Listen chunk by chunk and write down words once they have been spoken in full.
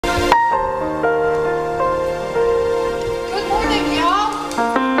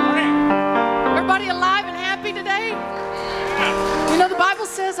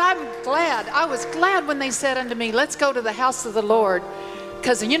glad. I was glad when they said unto me, let's go to the house of the Lord.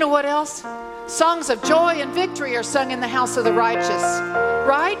 Because you know what else? Songs of joy and victory are sung in the house of the righteous.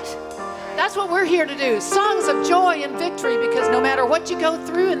 Right? That's what we're here to do. Songs of joy and victory, because no matter what you go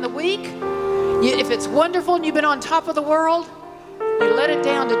through in the week, if it's wonderful and you've been on top of the world, you let it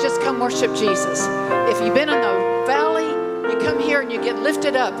down to just come worship Jesus. If you've been in the valley, you come here and you get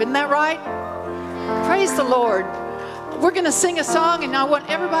lifted up. Isn't that right? Praise the Lord. We're going to sing a song, and I want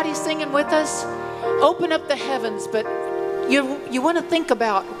everybody singing with us. Open up the heavens, but you want to think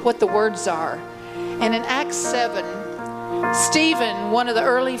about what the words are. And in Acts 7, Stephen, one of the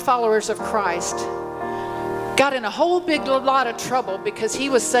early followers of Christ, got in a whole big lot of trouble because he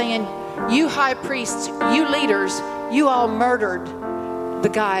was saying, you high priests, you leaders, you all murdered the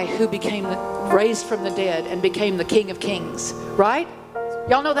guy who became raised from the dead and became the King of Kings. Right?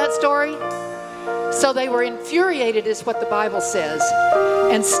 Y'all know that story? So they were infuriated, is what the Bible says.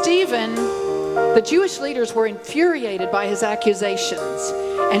 And Stephen, the Jewish leaders were infuriated by his accusations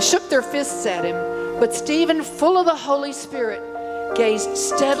and shook their fists at him. But Stephen, full of the Holy Spirit, gazed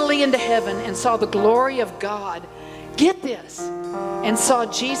steadily into heaven and saw the glory of God. Get this. And saw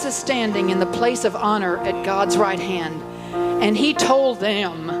Jesus standing in the place of honor at God's right hand. And he told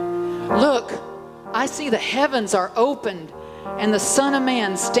them, look, I see the heavens are opened and the Son of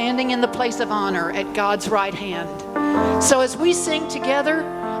Man standing in the place of honor at God's right hand. So as we sing together,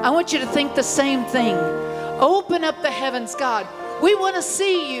 I want you to think the same thing. Open up the heavens, God. We want to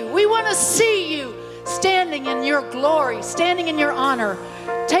see you. We want to see you standing in your glory, standing in your honor.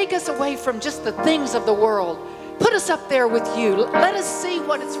 Take us away from just the things of the world. Put us up there with you. Let us see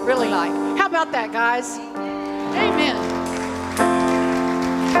what it's really like. How about that, guys? Amen.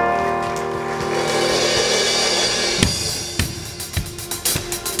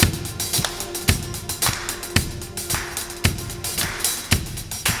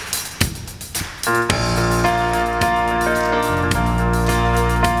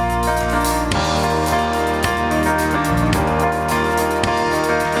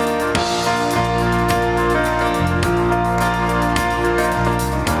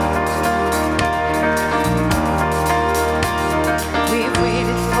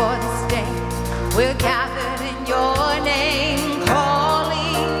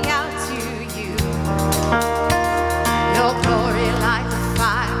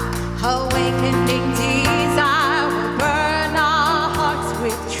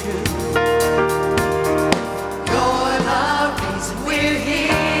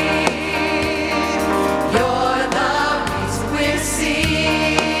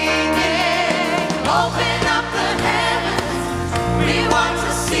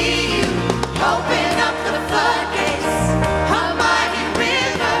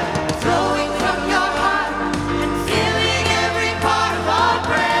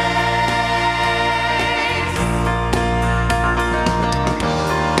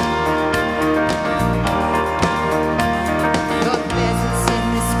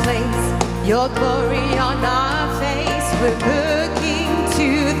 Your glory on our face, we're looking to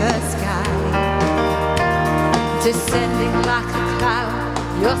the sky. Descending like a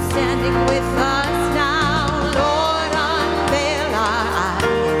cloud, you're standing with us now. Lord, unveil our eyes.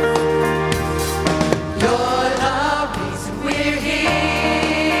 You're the reason we're here.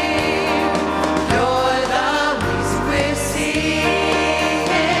 You're the reason we're singing.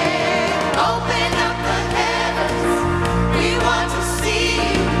 Open up the heavens, we want to see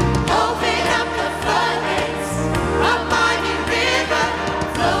you. Open up the floodgates, a mighty river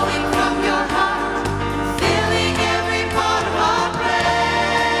flowing from your heart, filling every part of our praise.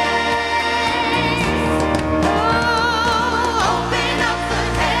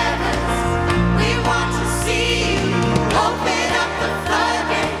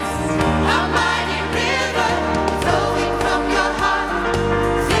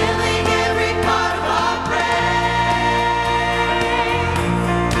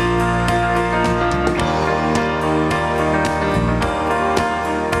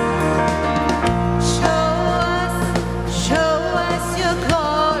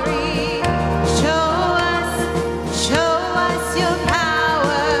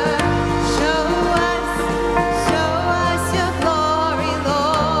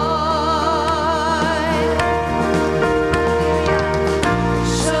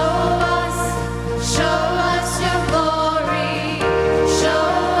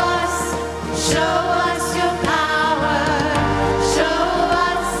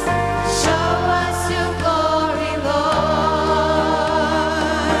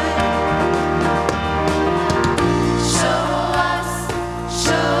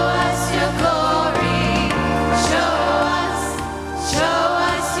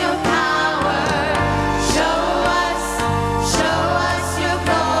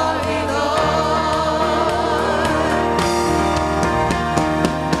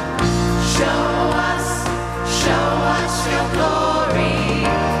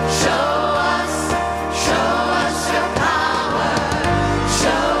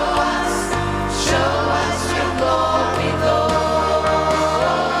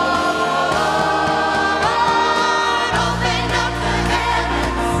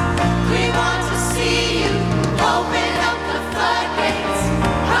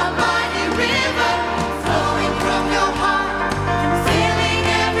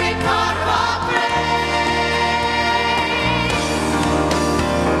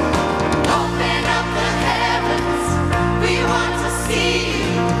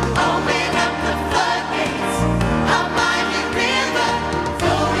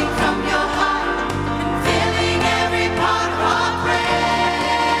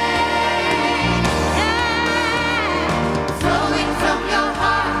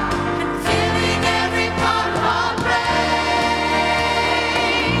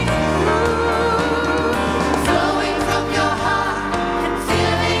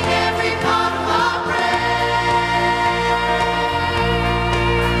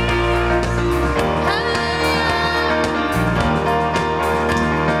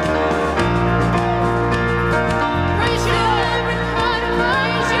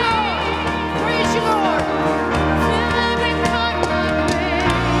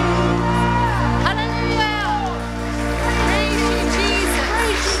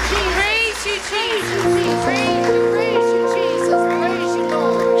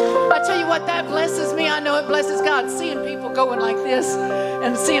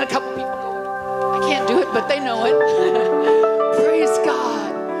 a couple people know it. I can't do it, but they know it. Praise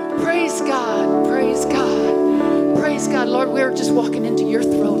God. Praise God. Praise God. Praise God. Lord, we're just walking into your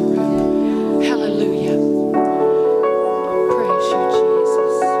throne room. Hallelujah. Praise you,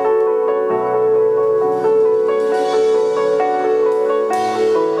 Jesus.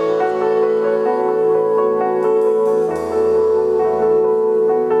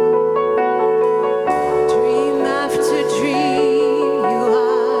 Dream after dream, you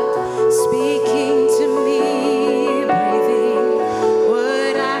are speaking to me, breathing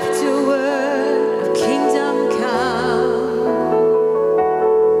word after word of kingdom come.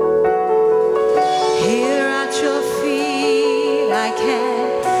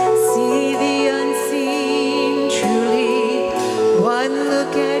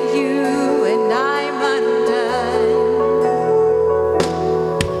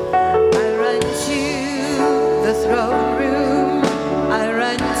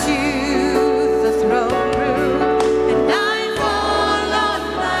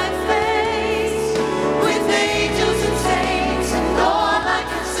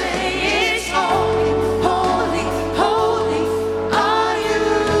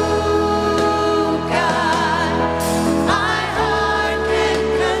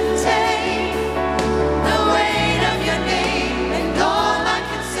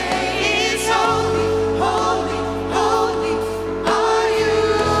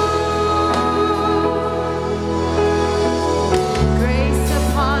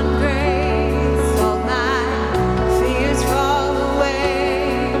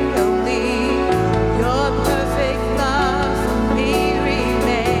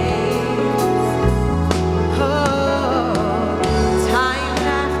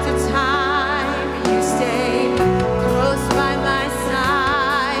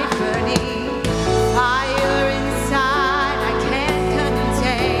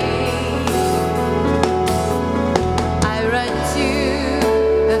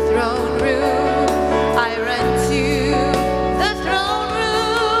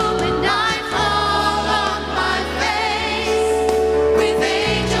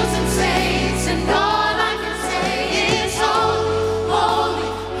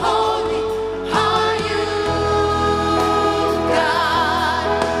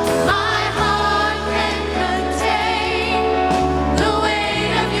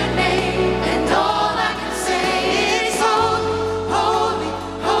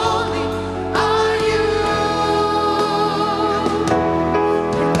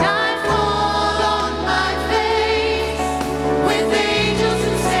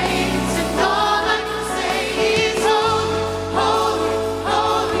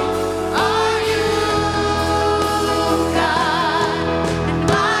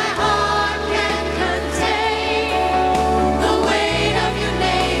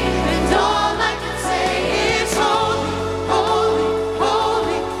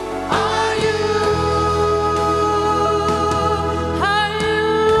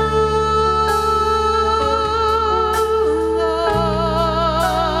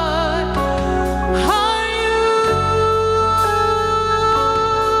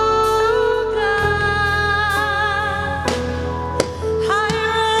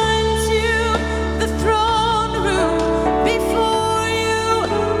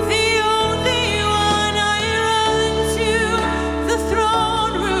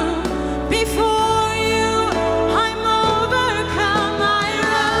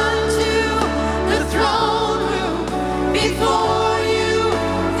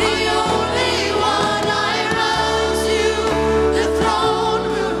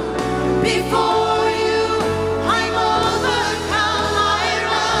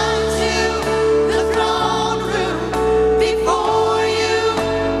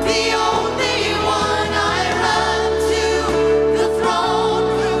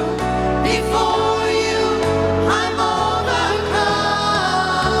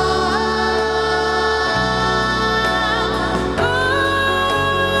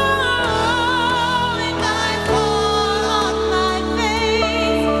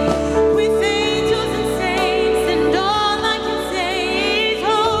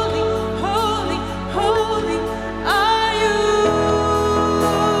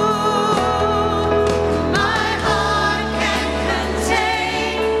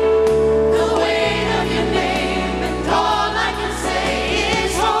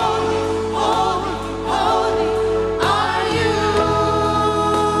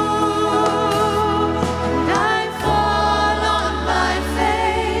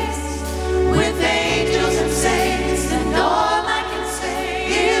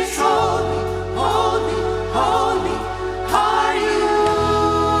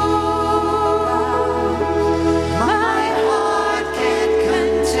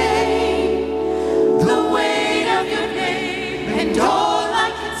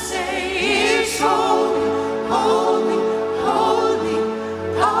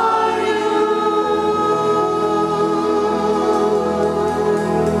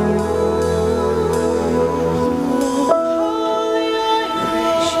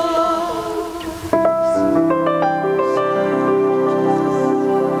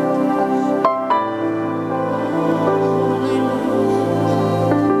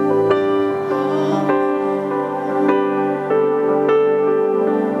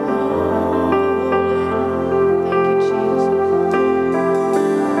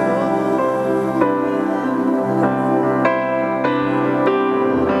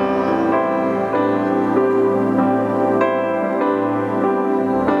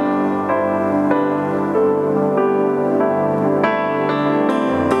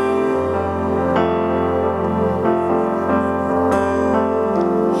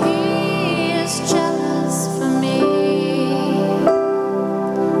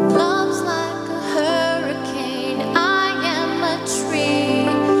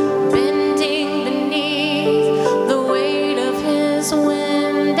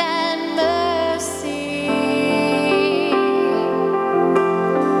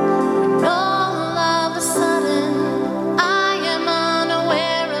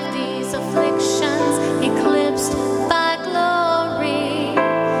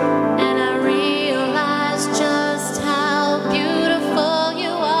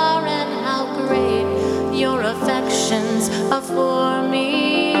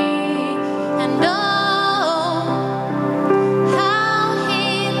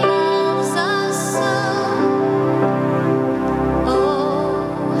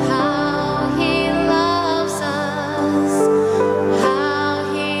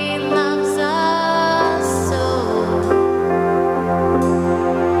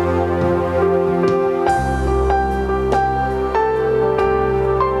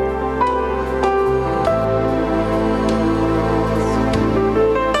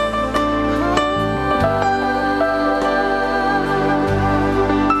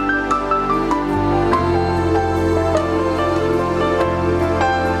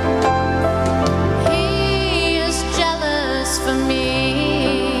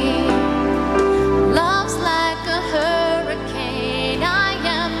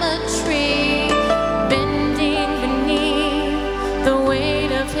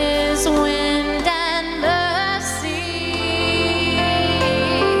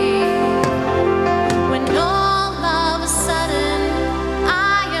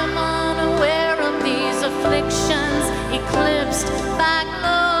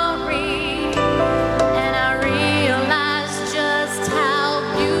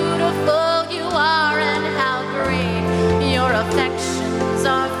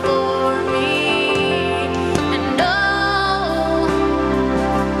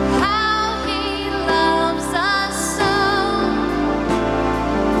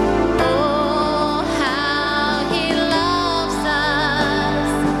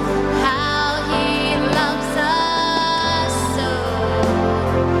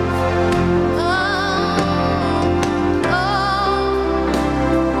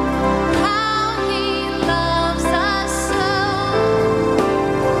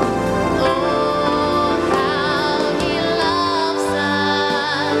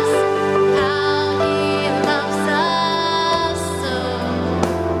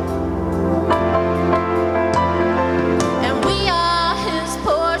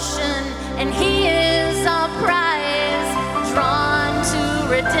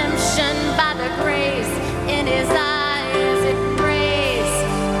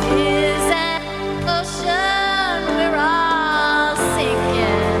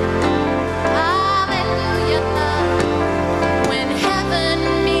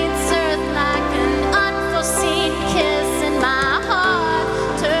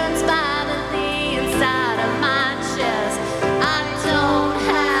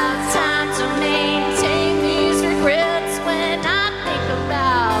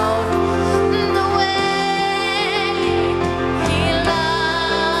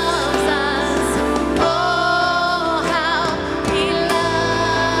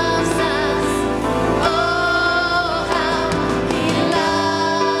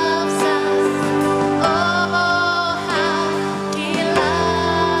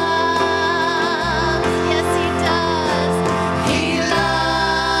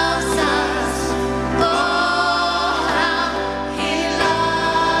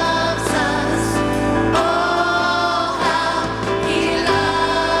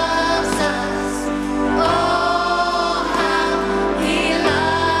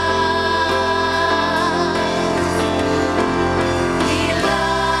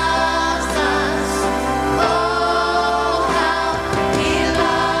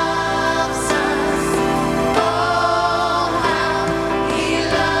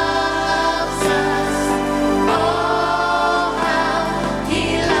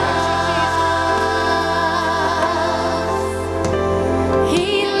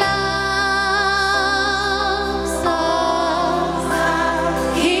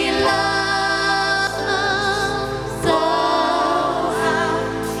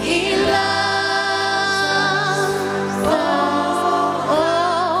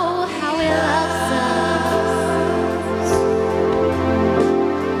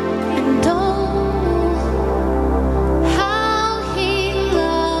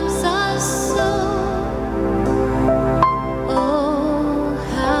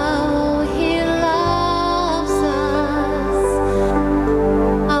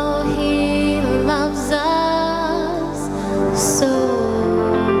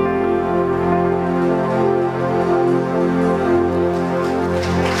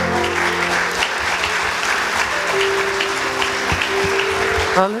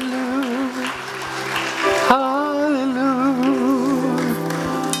 Hallelujah. Hallelujah.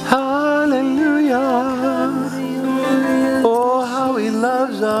 Hallelujah. Oh, how He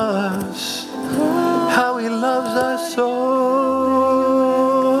loves us. How He loves us so.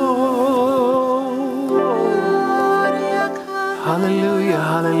 Hallelujah,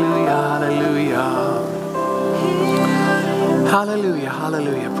 hallelujah, hallelujah. Hallelujah,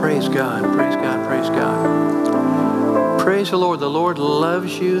 hallelujah. Praise God, praise God, praise God. Praise the Lord. The Lord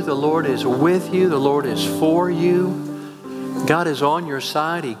loves you. The Lord is with you. The Lord is for you. God is on your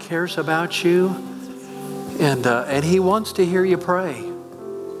side. He cares about you. And He wants to hear you pray.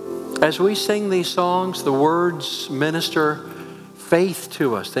 As we sing these songs, the words minister faith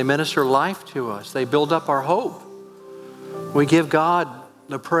to us. They minister life to us. They build up our hope. We give God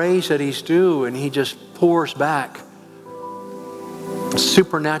the praise that He's due, and He just pours back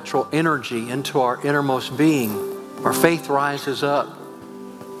supernatural energy into our innermost being. Our faith rises up.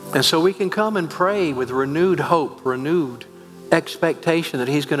 And so we can come and pray with renewed hope, renewed expectation that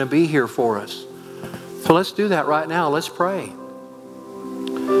He's going to be here for us. So let's do that right now. Let's pray.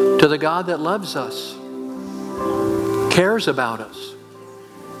 To the God that loves us, cares about us,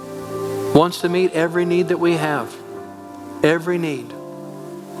 wants to meet every need that we have. Every need.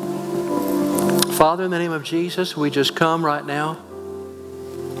 Father, in the name of Jesus, we just come right now.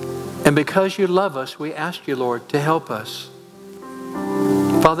 And because You love us, we ask You, Lord, to help us.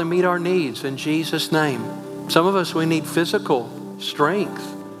 Father, meet our needs in Jesus' name. Some of us, we need physical strength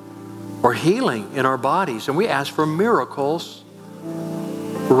or healing in our bodies. And we ask for miracles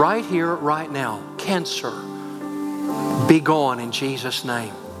right here, right now. Cancer, be gone in Jesus'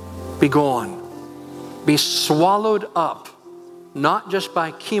 name. Be gone. Be swallowed up, not just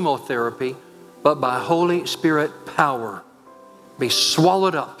by chemotherapy, but by Holy Spirit power. Be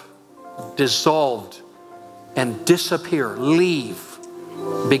swallowed up, dissolved, and disappear. Leave.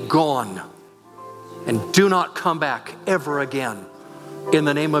 Be gone. And do not come back ever again in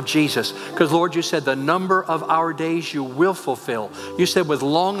the name of Jesus. Because Lord, You said the number of our days You will fulfill. You said with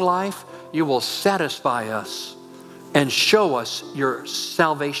long life, You will satisfy us and show us Your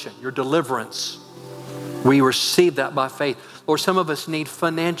salvation, Your deliverance. We receive that by faith. Lord, some of us need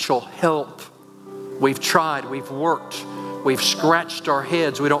financial help. We've tried, we've worked, we've scratched our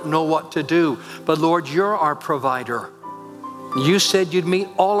heads. We don't know what to do. But Lord, You're our provider. You said You'd meet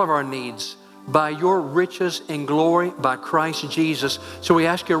all of our needs by Your riches in glory by Christ Jesus. So we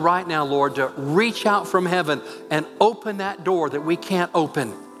ask You right now, Lord, to reach out from heaven and open that door that we can't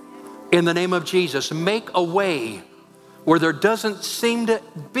open. In the name of Jesus, make a way where there doesn't seem to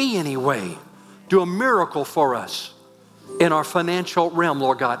be any way. Do a miracle for us in our financial realm,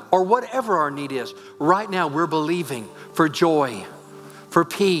 Lord God, or whatever our need is. Right now, we're believing for joy, for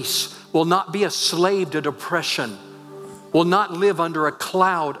peace. We'll not be a slave to depression. We'll not live under a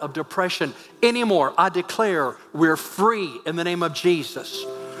cloud of depression anymore. I declare we're free in the name of Jesus.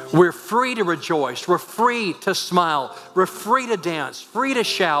 We're free to rejoice. We're free to smile. We're free to dance, free to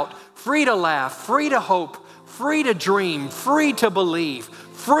shout, free to laugh, free to hope, free to dream, free to believe,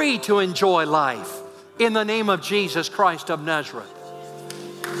 free to enjoy life in the name of Jesus Christ of Nazareth.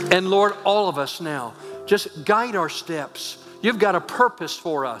 And Lord, all of us now, just guide our steps. You've got a purpose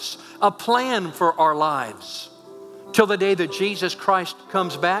for us, a plan for our lives till the day that Jesus Christ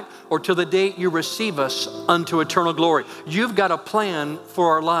comes back or till the day You receive us unto eternal glory. You've got a plan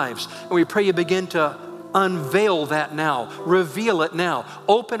for our lives. And we pray You begin to unveil that now, reveal it now,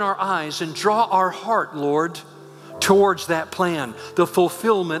 open our eyes and draw our heart, Lord, towards that plan, the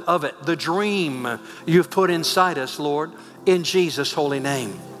fulfillment of it, the dream You've put inside us, Lord, in Jesus' holy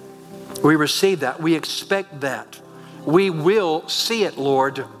name. We receive that. We expect that. We will see it,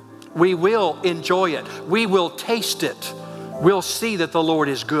 Lord. We will enjoy it. We will taste it. We'll see that the Lord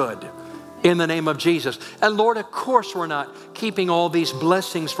is good in the name of Jesus. And Lord, of course, we're not keeping all these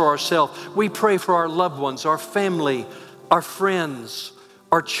blessings for ourselves. We pray for our loved ones, our family, our friends,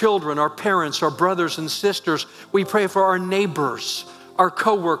 our children, our parents, our brothers and sisters. We pray for our neighbors, our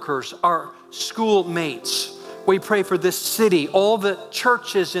co-workers, our schoolmates. We pray for this city, all the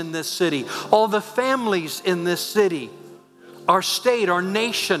churches in this city, all the families in this city, our state, our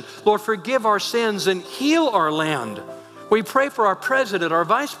nation. Lord, forgive our sins and heal our land. We pray for our president, our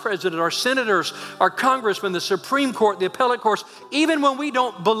vice president, our senators, our congressmen, the Supreme Court, the appellate courts. Even when we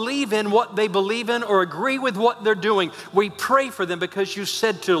don't believe in what they believe in or agree with what they're doing, we pray for them because You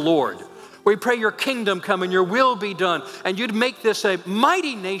said to, Lord. We pray Your kingdom come and Your will be done, and You'd make this a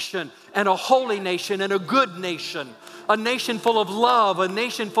mighty nation and a holy nation and a good nation, a nation full of love, a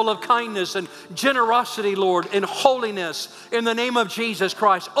nation full of kindness and generosity, Lord, and holiness in the name of Jesus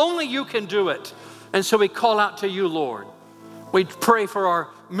Christ. Only You can do it. And so we call out to You, Lord. We pray for our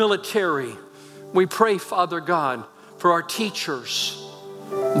military. We pray, Father God, for our teachers,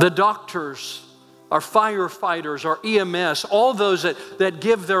 the doctors, our firefighters, our EMS, all those that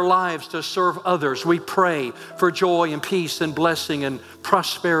give their lives to serve others. We pray for joy and peace and blessing and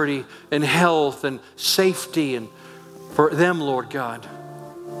prosperity and health and safety and for them, Lord God.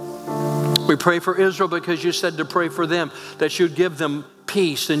 We pray for Israel because you said to pray for them, that you'd give them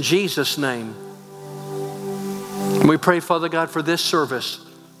peace in Jesus' name. And we pray, Father God, for this service,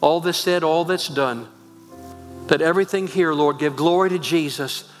 all that's said, all that's done, that everything here, Lord, give glory to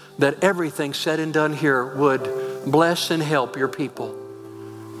Jesus, that everything said and done here would bless and help your people.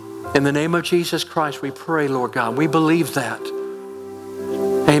 In the name of Jesus Christ, we pray, Lord God. We believe that.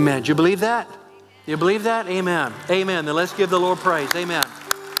 Amen. Do you believe that? You believe that? Amen. Amen. Then let's give the Lord praise. Amen.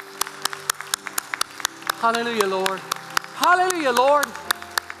 Hallelujah, Lord. Hallelujah, Lord.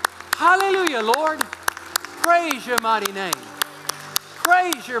 Hallelujah, Lord. Praise your mighty name.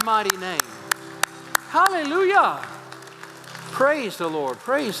 Praise your mighty name. Hallelujah. Praise the Lord.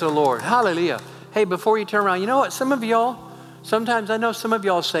 Praise the Lord. Hallelujah. Hey, before you turn around, you know what? Some of y'all, sometimes I know some of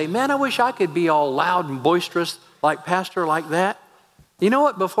y'all say, man, I wish I could be all loud and boisterous like pastor like that. You know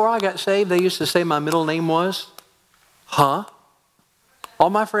what? Before I got saved, they used to say my middle name was, huh? All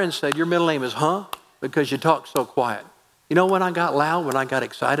my friends said, your middle name is huh? Because you talk so quiet. You know when I got loud? When I got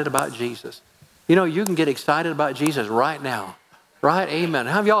excited about Jesus. You know, you can get excited about Jesus right now. Right? Amen.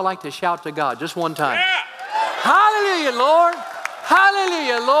 How of y'all like to shout to God just one time? Yeah. Hallelujah, Lord.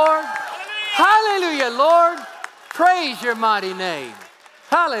 Hallelujah, Lord. Hallelujah, Lord. Praise your mighty name.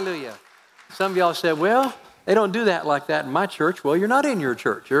 Hallelujah. Some of y'all said, well, they don't do that like that in my church. Well, you're not in your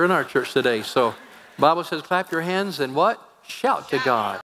church. You're in our church today. So the Bible says clap your hands and what? Shout to God.